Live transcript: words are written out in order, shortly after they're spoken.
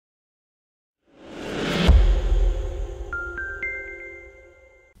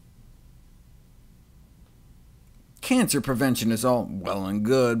cancer prevention is all well and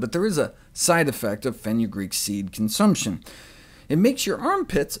good, but there is a side effect of fenugreek seed consumption. It makes your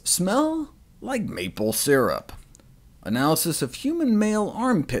armpits smell like maple syrup. Analysis of human male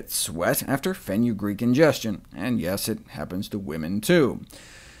armpit sweat after fenugreek ingestion, and yes, it happens to women too.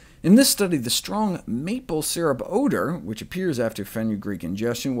 In this study, the strong maple syrup odor, which appears after fenugreek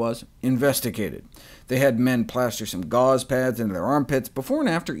ingestion, was investigated. They had men plaster some gauze pads into their armpits before and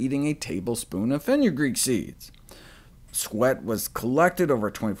after eating a tablespoon of fenugreek seeds. Sweat was collected over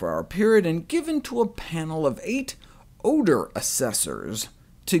a 24-hour period and given to a panel of 8 odor assessors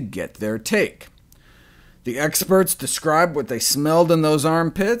to get their take. The experts described what they smelled in those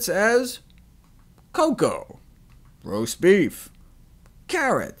armpits as cocoa, roast beef,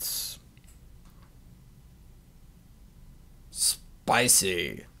 carrots,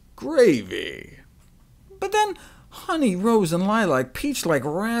 spicy, gravy, but then honey, rose, and lilac, peach like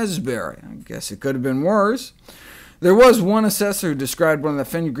raspberry. I guess it could have been worse. There was one assessor who described one of the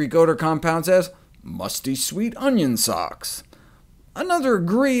fenugreek odor compounds as musty sweet onion socks. Another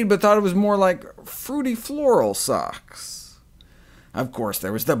agreed, but thought it was more like fruity floral socks. Of course,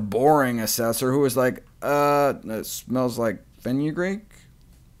 there was the boring assessor who was like, it smells like fenugreek?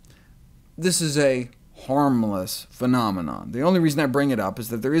 This is a harmless phenomenon. The only reason I bring it up is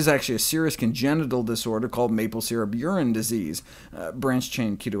that there is actually a serious congenital disorder called maple syrup urine disease,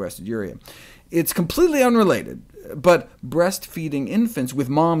 branched-chain ketoaciduria. It's completely unrelated, but breastfeeding infants with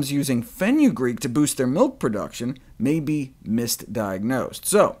moms using fenugreek to boost their milk production may be misdiagnosed.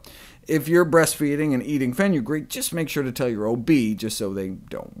 So, if you're breastfeeding and eating fenugreek, just make sure to tell your OB just so they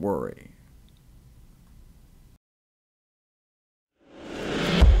don't worry.